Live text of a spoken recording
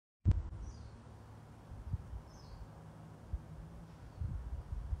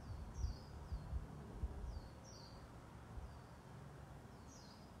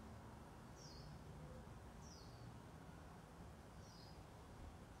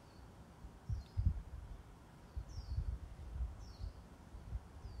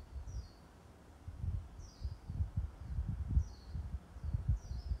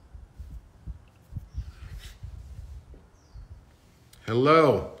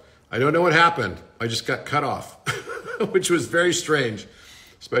Hello. I don't know what happened. I just got cut off, which was very strange,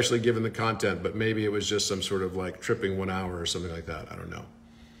 especially given the content, but maybe it was just some sort of like tripping 1 hour or something like that. I don't know.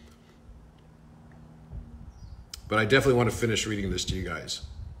 But I definitely want to finish reading this to you guys.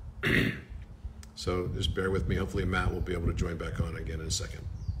 So just bear with me. Hopefully Matt will be able to join back on again in a second.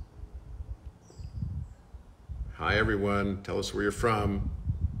 Hi, everyone. Tell us where you're from.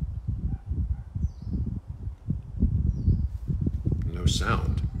 No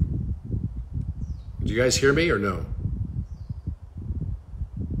sound. Do you guys hear me or no?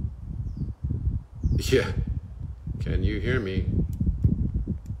 Yeah. Can you hear me?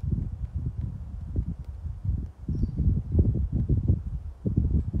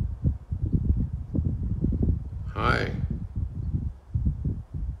 Hi.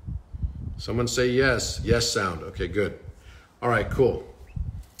 Someone say yes. Yes sound. Okay, good. All right, cool.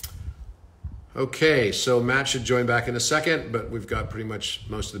 Okay, so Matt should join back in a second, but we've got pretty much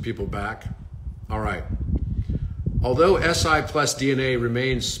most of the people back. All right. Although SI plus DNA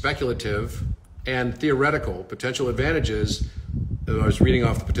remains speculative and theoretical, potential advantages, I was reading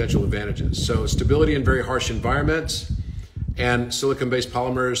off the potential advantages. So stability in very harsh environments, and silicon-based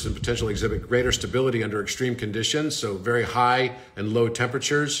polymers and potential exhibit greater stability under extreme conditions, so very high and low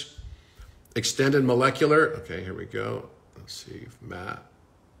temperatures. Extended molecular, okay, here we go. Let's see if Matt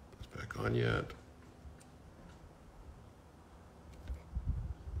is back on yet.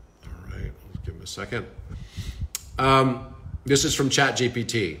 All right, let's give him a second. This is from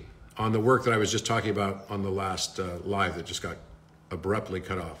ChatGPT on the work that I was just talking about on the last live that just got abruptly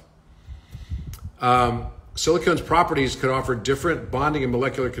cut off. Silicone's properties could offer different bonding and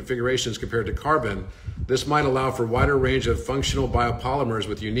molecular configurations compared to carbon. This might allow for a wider range of functional biopolymers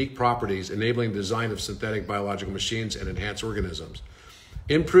with unique properties, enabling the design of synthetic biological machines and enhanced organisms.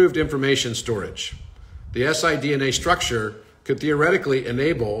 Improved information storage. The siDNA structure could theoretically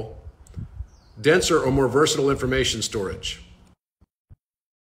enable denser or more versatile information storage.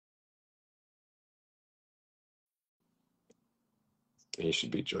 He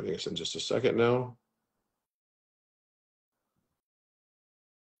should be joining us in just a second now.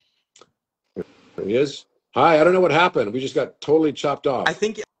 There he is. Hi, I don't know what happened. We just got totally chopped off. I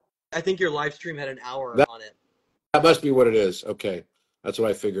think your live stream had an hour on it. That must be what it is. Okay. That's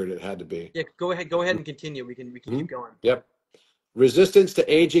what I figured it had to be. Yeah, go ahead and continue. We can keep going. Yep. Resistance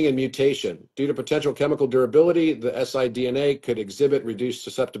to aging and mutation. Due to potential chemical durability, the siDNA could exhibit reduced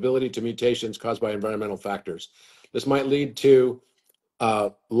susceptibility to mutations caused by environmental factors. This might lead to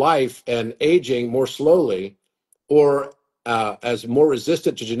life and aging more slowly, or as more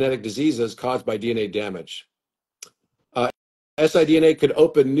resistant to genetic diseases caused by DNA damage. siDNA could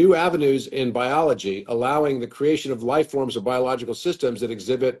open new avenues in biology, allowing the creation of life forms or biological systems that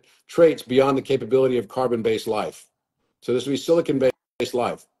exhibit traits beyond the capability of carbon-based life. So this would be silicon-based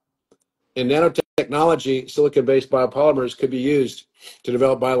life. In nanotechnology, silicon-based biopolymers could be used to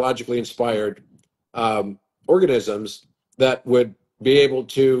develop biologically inspired organisms that would be able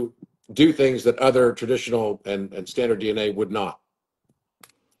to do things that other traditional and standard DNA would not.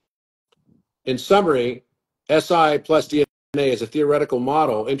 In summary, SI plus DNA is a theoretical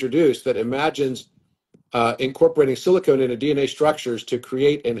model introduced that imagines incorporating silicone into DNA structures to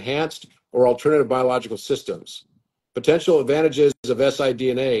create enhanced or alternative biological systems. Potential advantages of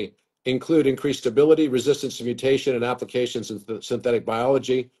siDNA include increased stability, resistance to mutation, and applications in synthetic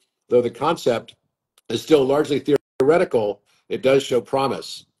biology. Though the concept is still largely theoretical, it does show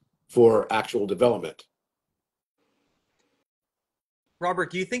promise for actual development.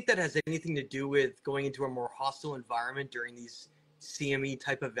 Robert, do you think that has anything to do with going into a more hostile environment during these CME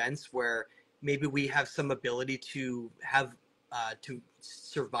type events where maybe we have some ability to have to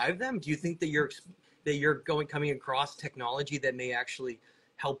survive them? Do you think that you're coming across technology that may actually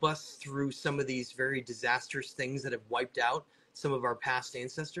help us through some of these very disastrous things that have wiped out some of our past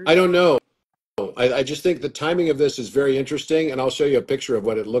ancestors? I don't know. I just think the timing of this is very interesting, and I'll show you a picture of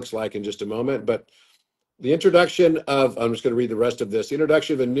what it looks like in just a moment. But the introduction of, I'm just going to read the rest of this, the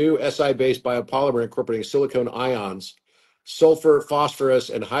introduction of a new SI-based biopolymer incorporating silicone ions, sulfur, phosphorus,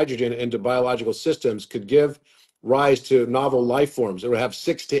 and hydrogen into biological systems could give rise to novel life forms. It would have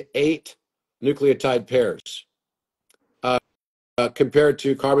 6 to 8 nucleotide pairs compared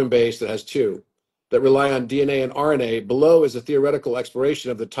to carbon-based that has 2. That rely on DNA and RNA. Below is a theoretical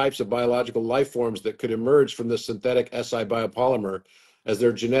exploration of the types of biological life forms that could emerge from the synthetic SI biopolymer as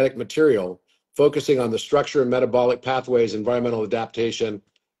their genetic material, focusing on the structure and metabolic pathways, environmental adaptation,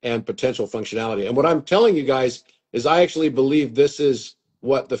 and potential functionality. And what I'm telling you guys is I actually believe this is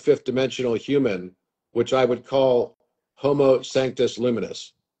what the fifth dimensional human, which I would call Homo sanctus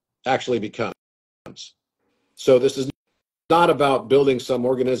luminus, actually becomes. So this is not about building some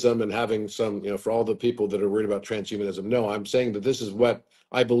organism and having some, for all the people that are worried about transhumanism. No, I'm saying that this is what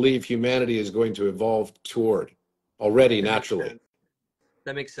I believe humanity is going to evolve toward already naturally.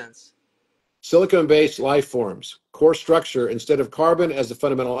 That makes sense. Silicon-based life forms, core structure, instead of carbon as the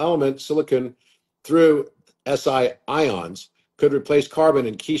fundamental element, silicon through Si ions could replace carbon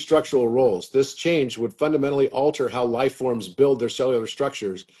in key structural roles. This change would fundamentally alter how life forms build their cellular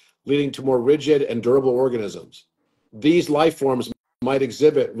structures, leading to more rigid and durable organisms. These life forms might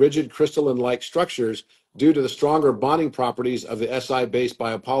exhibit rigid crystalline-like structures due to the stronger bonding properties of the Si-based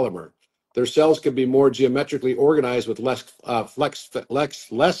biopolymer. Their cells could be more geometrically organized with less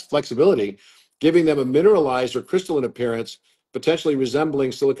flexibility, giving them a mineralized or crystalline appearance, potentially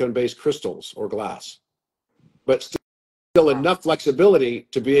resembling silicon-based crystals or glass, but still enough flexibility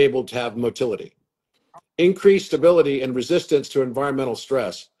to be able to have motility. Increased stability and resistance to environmental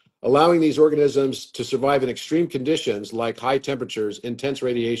stress, allowing these organisms to survive in extreme conditions like high temperatures, intense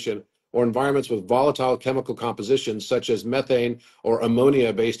radiation, or environments with volatile chemical compositions such as methane or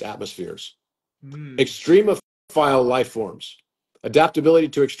ammonia-based atmospheres. Extremophile life forms. Adaptability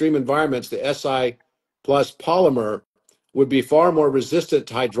to extreme environments, the Si plus polymer would be far more resistant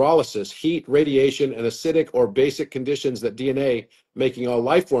to hydrolysis, heat, radiation, and acidic or basic conditions that DNA, making all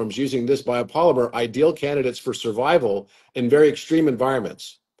life forms using this biopolymer ideal candidates for survival in very extreme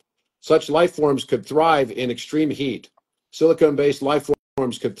environments. Such life forms could thrive in extreme heat. Silicon-based life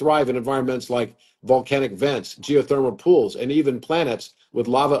forms could thrive in environments like volcanic vents, geothermal pools, and even planets with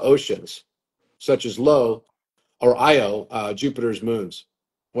lava oceans, such as Io, Jupiter's moons,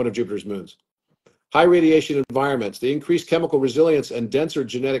 one of Jupiter's moons. High radiation environments, the increased chemical resilience and denser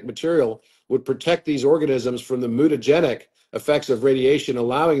genetic material would protect these organisms from the mutagenic effects of radiation,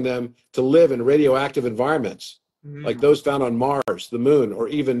 allowing them to live in radioactive environments, like those found on Mars, the moon, or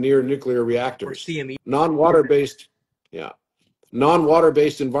even near nuclear reactors.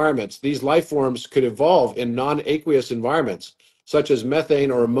 Non-water-based environments, these life forms could evolve in non-aqueous environments, such as methane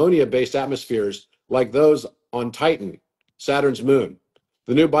or ammonia-based atmospheres, like those on Titan, Saturn's moon.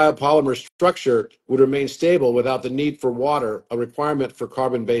 The new biopolymer structure would remain stable without the need for water, a requirement for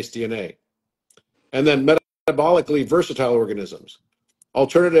carbon-based DNA. And then metabolically versatile organisms.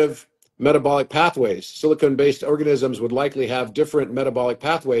 Alternative metabolic pathways. Silicon-based organisms would likely have different metabolic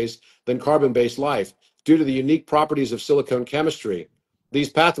pathways than carbon-based life due to the unique properties of silicon chemistry. These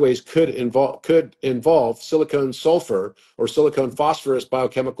pathways could involve silicon sulfur or silicon phosphorus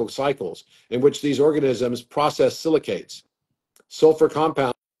biochemical cycles, in which these organisms process silicates, sulfur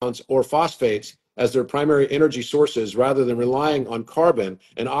compounds, or phosphates as their primary energy sources rather than relying on carbon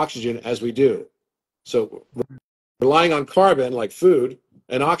and oxygen as we do. So relying on carbon like food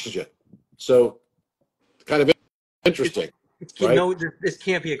and oxygen. So kind of interesting. Right? No, this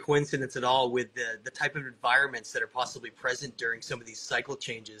can't be a coincidence at all with the type of environments that are possibly present during some of these cycle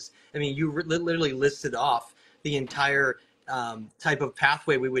changes. I mean, you literally listed off the entire type of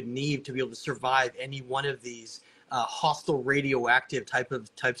pathway we would need to be able to survive any one of these hostile radioactive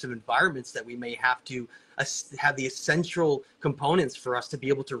types of environments that we may have to have the essential components for us to be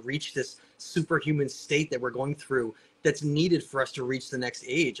able to reach this superhuman state that we're going through that's needed for us to reach the next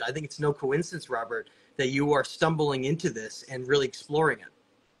age. I think it's no coincidence, Robert, that you are stumbling into this and really exploring it.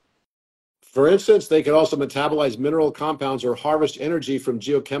 For instance, they could also metabolize mineral compounds or harvest energy from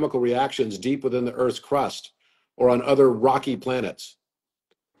geochemical reactions deep within the Earth's crust or on other rocky planets.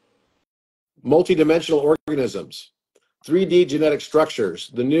 Multidimensional organisms, 3D genetic structures.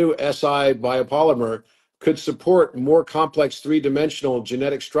 The new Si biopolymer could support more complex three-dimensional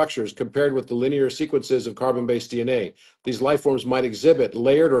genetic structures compared with the linear sequences of carbon-based DNA. These life forms might exhibit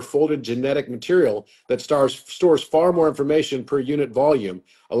layered or folded genetic material that stores far more information per unit volume,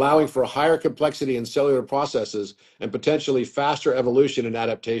 allowing for higher complexity in cellular processes and potentially faster evolution and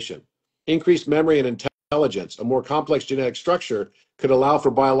adaptation. Increased memory and intelligence. A more complex genetic structure could allow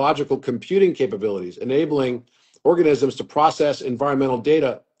for biological computing capabilities, enabling organisms to process environmental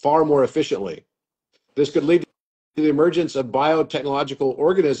data far more efficiently. This could lead to the emergence of biotechnological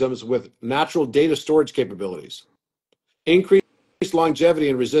organisms with natural data storage capabilities, increased longevity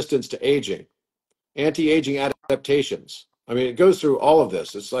and resistance to aging, anti-aging adaptations. I mean, it goes through all of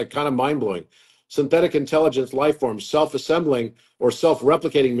this. It's like kind of mind-blowing. Synthetic intelligence life forms, self-assembling or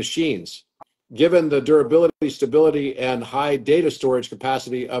self-replicating machines. Given the durability, stability, and high data storage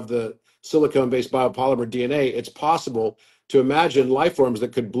capacity of the silicon-based biopolymer DNA, it's possible to imagine life forms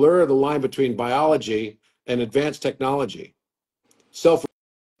that could blur the line between biology and advanced technology.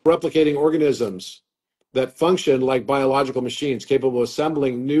 Self-replicating organisms that function like biological machines, capable of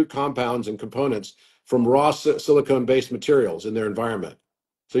assembling new compounds and components from raw silicon-based materials in their environment.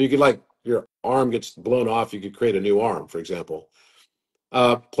 So you could, like, your arm gets blown off, you could create a new arm, for example.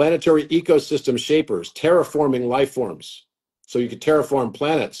 Planetary ecosystem shapers, terraforming life forms. So you could terraform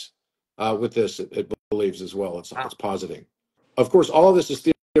planets with this, it believes as well. It's positing. Of course, all of this is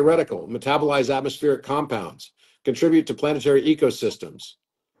theoretical. Metabolize atmospheric compounds, contribute to planetary ecosystems,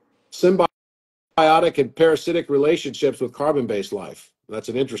 symbiotic and parasitic relationships with carbon-based life. That's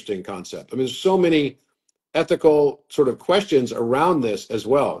an interesting concept. I mean, there's so many ethical sort of questions around this as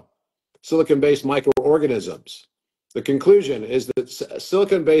well. Silicon-based microorganisms. The conclusion is that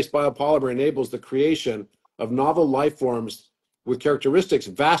silicon-based biopolymer enables the creation of novel life forms with characteristics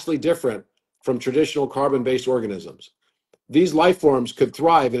vastly different from traditional carbon-based organisms. These life forms could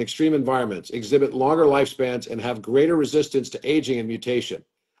thrive in extreme environments, exhibit longer lifespans, and have greater resistance to aging and mutation.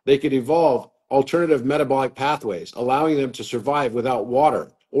 They could evolve alternative metabolic pathways, allowing them to survive without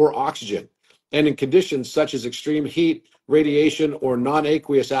water or oxygen, and in conditions such as extreme heat, radiation, or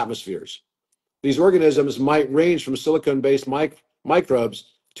non-aqueous atmospheres. These organisms might range from silicon-based microbes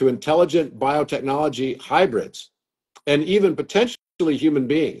to intelligent biotechnology hybrids, and even potentially human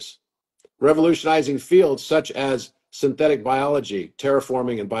beings, revolutionizing fields such as synthetic biology,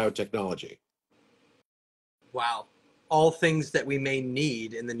 terraforming, and biotechnology. Wow. All things that we may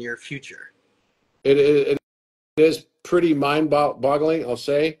need in the near future. It is pretty mind-boggling, I'll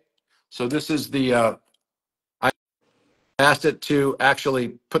say. So this is the, I asked it to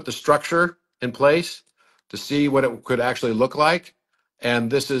actually put the structure in place to see what it could actually look like. And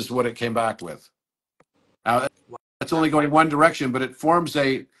this is what it came back with. Now, that's only going one direction, but it forms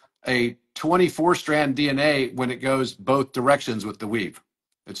a 24-strand DNA when it goes both directions with the weave.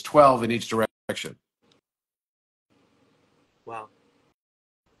 It's 12 in each direction. Wow.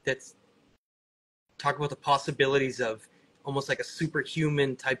 That's, talk about the possibilities of almost like a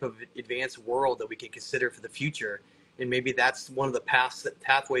superhuman type of advanced world that we can consider for the future. And maybe that's one of the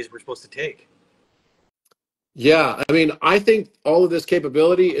pathways we're supposed to take. Yeah, I mean, I think all of this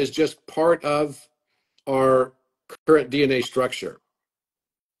capability is just part of our current DNA structure.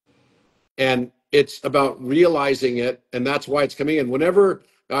 And it's about realizing it, and that's why it's coming in. Whenever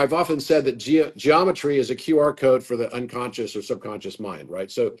I've often said that geometry is a QR code for the unconscious or subconscious mind, right?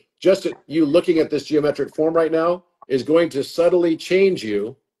 So just you looking at this geometric form right now is going to subtly change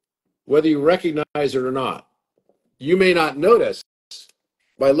you, whether you recognize it or not. You may not notice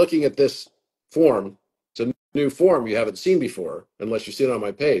by looking at this form, it's a new form you haven't seen before, unless you see it on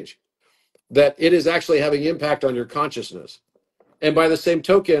my page, that it is actually having impact on your consciousness. And by the same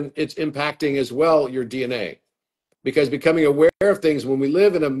token, it's impacting as well your DNA. Because becoming aware of things, when we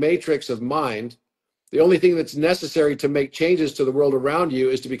live in a matrix of mind, the only thing that's necessary to make changes to the world around you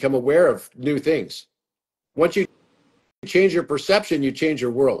is to become aware of new things. Once you change your perception, you change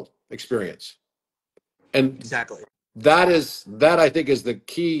your world experience. And exactly. That I think is the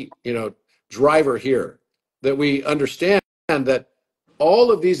key, driver here, that we understand that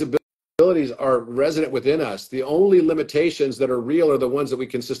all of these abilities are resident within us. The only limitations that are real are the ones that we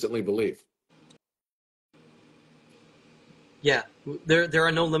consistently believe. Yeah, there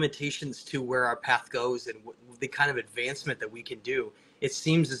are no limitations to where our path goes and the kind of advancement that we can do. It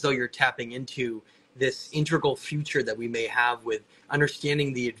seems as though you're tapping into this integral future that we may have with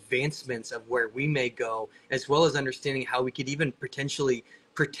understanding the advancements of where we may go, as well as understanding how we could even potentially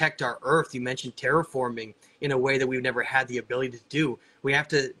protect our Earth. You mentioned terraforming in a way that we've never had the ability to do. We have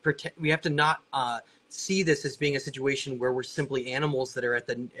to protect. We have to not see this as being a situation where we're simply animals that are at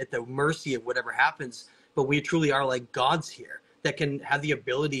the mercy of whatever happens, but we truly are like gods here that can have the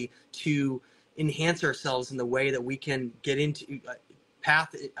ability to enhance ourselves in the way that we can get into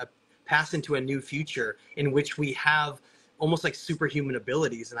pass into a new future in which we have almost like superhuman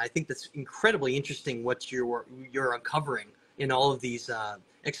abilities. And I think that's incredibly interesting what you're uncovering in all of these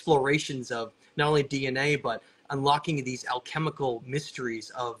explorations of not only DNA, but unlocking these alchemical mysteries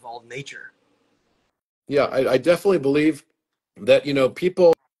of all nature. Yeah, I definitely believe that,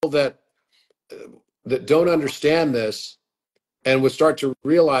 people that don't understand this and would start to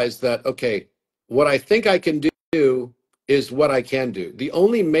realize that, okay, what I think I can do is what I can do. The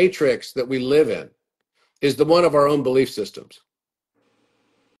only matrix that we live in is the one of our own belief systems.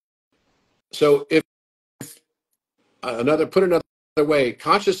 So if put another way,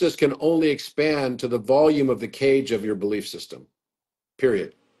 consciousness can only expand to the volume of the cage of your belief system,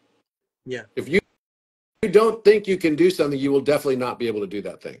 period. Yeah. If you don't think you can do something, you will definitely not be able to do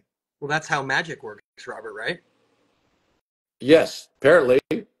that thing. Well, that's how magic works, Robert, right? Yes, apparently,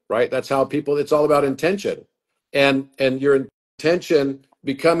 right? That's how it's all about intention and your intention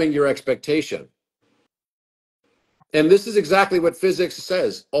becoming your expectation. And this is exactly what physics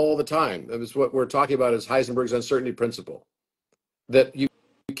says all the time. That is what we're talking about is Heisenberg's uncertainty principle, that you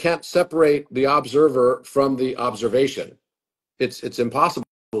can't separate the observer from the observation. It's impossible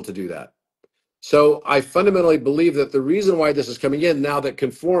to do that. So I fundamentally believe that the reason why this is coming in now that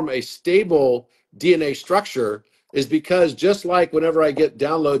can form a stable DNA structure is because just like whenever I get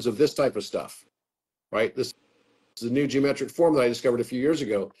downloads of this type of stuff, right? This is a new geometric form that I discovered a few years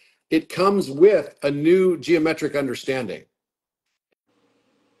ago. It comes with a new geometric understanding.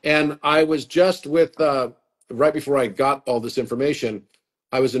 And I was just with, right before I got all this information,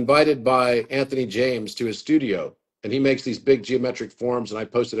 I was invited by Anthony James to his studio, and he makes these big geometric forms, and I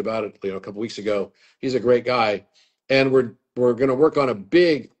posted about it, a couple weeks ago. He's a great guy. And we're going to work on a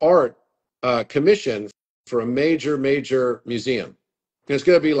big art commission for a major museum. And it's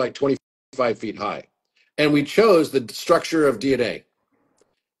going to be like 25 feet high. And we chose the structure of DNA.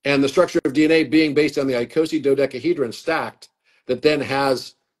 And the structure of DNA being based on the icosahedron stacked that then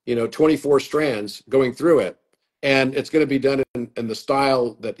has 24 strands going through it. And it's going to be done in the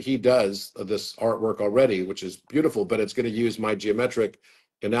style that he does of this artwork already, which is beautiful, but it's going to use my geometric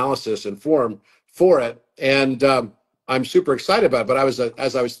analysis and form for it. And I'm super excited about it. But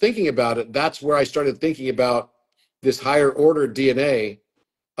as I was thinking about it, that's where I started thinking about this higher order DNA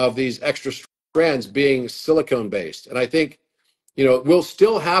of these extra strands being silicone based. And I think, we'll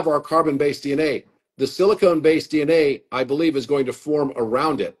still have our carbon-based DNA. The silicone-based DNA, I believe, is going to form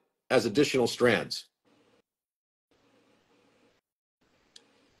around it as additional strands.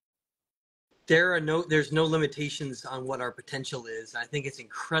 There's no limitations on what our potential is. I think it's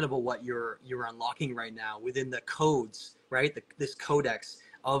incredible what you're unlocking right now within the codes, right? This codex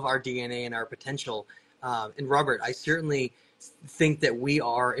of our DNA and our potential. And Robert, I certainly think that we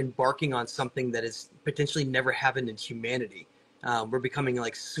are embarking on something that is potentially never happened in humanity. We're becoming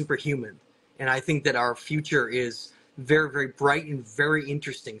like superhuman. And I think that our future is very, very bright and very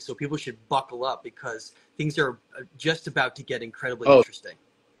interesting. So people should buckle up because things are just about to get incredibly interesting.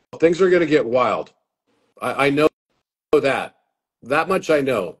 Things are going to get wild. I know that. That much I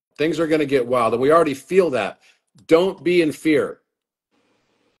know. Things are going to get wild. And we already feel that. Don't be in fear.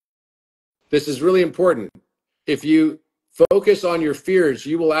 This is really important. If you focus on your fears,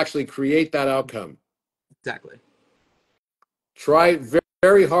 you will actually create that outcome. Exactly. Try very,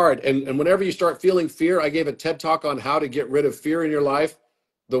 very hard. And whenever you start feeling fear, I gave a TED talk on how to get rid of fear in your life.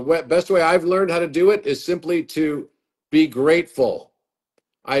 The best way I've learned how to do it is simply to be grateful.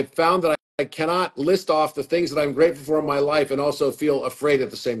 I've found that I cannot list off the things that I'm grateful for in my life and also feel afraid at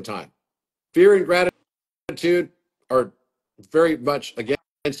the same time. Fear and gratitude are very much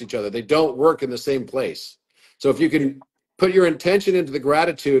against each other. They don't work in the same place. So if you can put your intention into the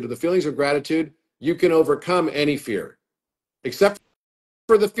gratitude, or the feelings of gratitude, you can overcome any fear, except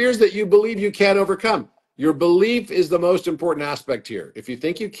for the fears that you believe you can't overcome. Your belief is the most important aspect here. If you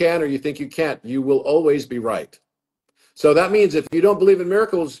think you can or you think you can't, you will always be right. So that means if you don't believe in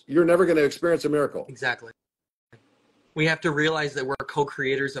miracles, you're never going to experience a miracle. Exactly. We have to realize that we're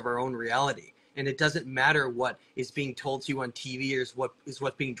co-creators of our own reality. And it doesn't matter what is being told to you on TV or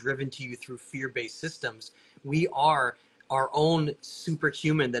what's being driven to you through fear-based systems. We are our own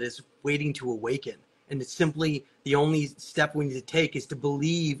superhuman that is waiting to awaken. And it's simply the only step we need to take is to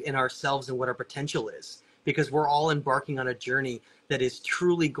believe in ourselves and what our potential is. Because we're all embarking on a journey that is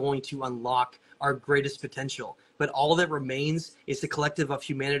truly going to unlock our greatest potential. But all that remains is the collective of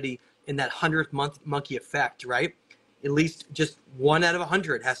humanity in that 100th monkey effect, right? At least just 1 out of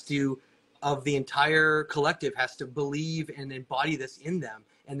 100 of the entire collective has to believe and embody this in them.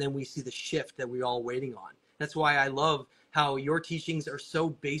 And then we see the shift that we're all waiting on. That's why I love how your teachings are so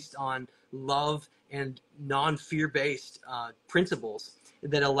based on love and non-fear-based principles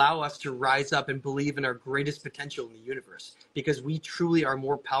that allow us to rise up and believe in our greatest potential in the universe, because we truly are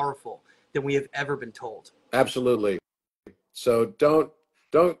more powerful than we have ever been told. Absolutely. So don't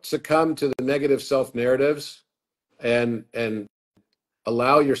succumb to the negative self-narratives and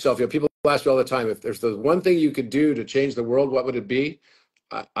allow yourself, people ask me all the time, if there's the one thing you could do to change the world, what would it be?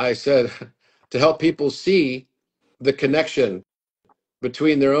 I said, to help people see the connection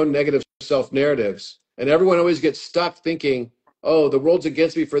between their own negative self-narratives. And everyone always gets stuck thinking, oh, the world's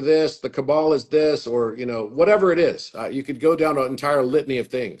against me for this, the cabal is this, or, whatever it is. You could go down an entire litany of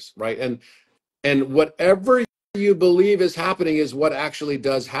things, right? And whatever you believe is happening is what actually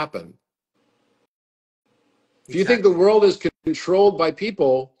does happen. If you think the world is controlled by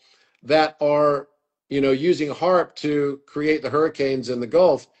people that are, using HARP to create the hurricanes in the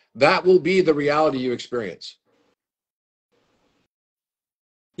Gulf, that will be the reality you experience.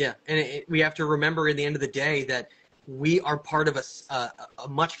 Yeah, and we have to remember in the end of the day that we are part of a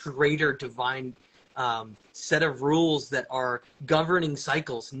much greater divine set of rules that are governing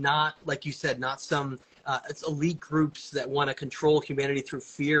cycles, not, like you said, not some it's elite groups that want to control humanity through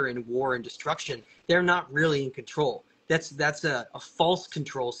fear and war and destruction. They're not really in control. That's a false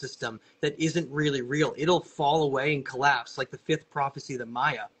control system that isn't really real. It'll fall away and collapse like the fifth prophecy of the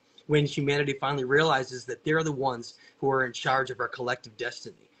Maya, when humanity finally realizes that they're the ones who are in charge of our collective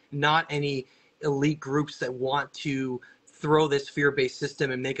destiny, not any elite groups that want to throw this fear-based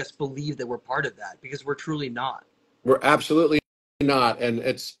system and make us believe that we're part of that, because we're truly not. We're absolutely not. And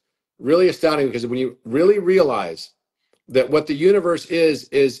it's really astounding because when you really realize that what the universe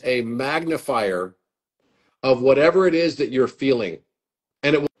is a magnifier of whatever it is that you're feeling,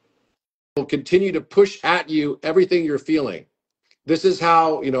 and it will continue to push at you everything you're feeling. This is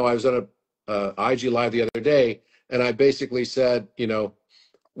how, I was on a IG Live the other day, and I basically said,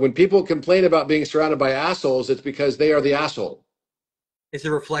 when people complain about being surrounded by assholes, it's because they are the asshole. It's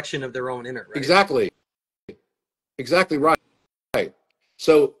a reflection of their own inner, right? Exactly right.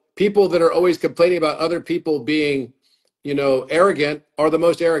 So people that are always complaining about other people being, arrogant are the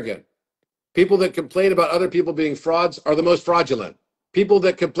most arrogant. People that complain about other people being frauds are the most fraudulent. People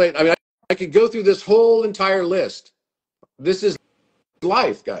that complain, I could go through this whole entire list. This is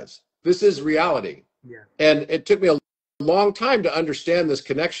life, guys. This is reality. Yeah. And it took me a long time to understand this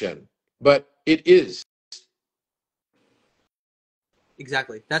connection, but it is.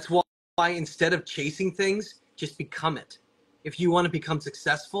 Exactly. That's why instead of chasing things, just become it. If you want to become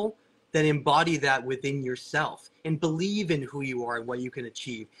successful, then embody that within yourself and believe in who you are and what you can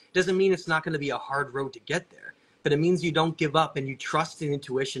achieve. It doesn't mean it's not going to be a hard road to get there, but it means you don't give up and you trust in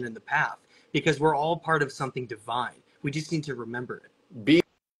intuition in the path, because we're all part of something divine. We just need to remember it. Be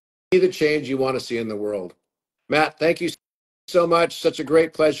the change you want to see in the world. Matt, thank you so much. Such a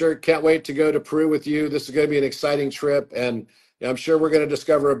great pleasure. Can't wait to go to Peru with you. This is going to be an exciting trip, and I'm sure we're going to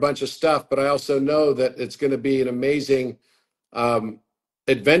discover a bunch of stuff, but I also know that it's going to be an amazing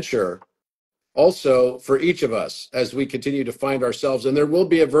adventure also for each of us as we continue to find ourselves. And there will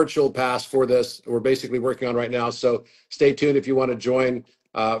be a virtual pass for this we're basically working on right now. So stay tuned. If you want to join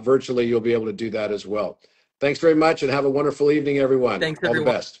virtually, you'll be able to do that as well. Thanks very much and have a wonderful evening, everyone. Thanks, everyone.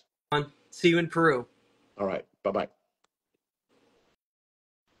 All the best. See you in Peru. All right. Bye-bye.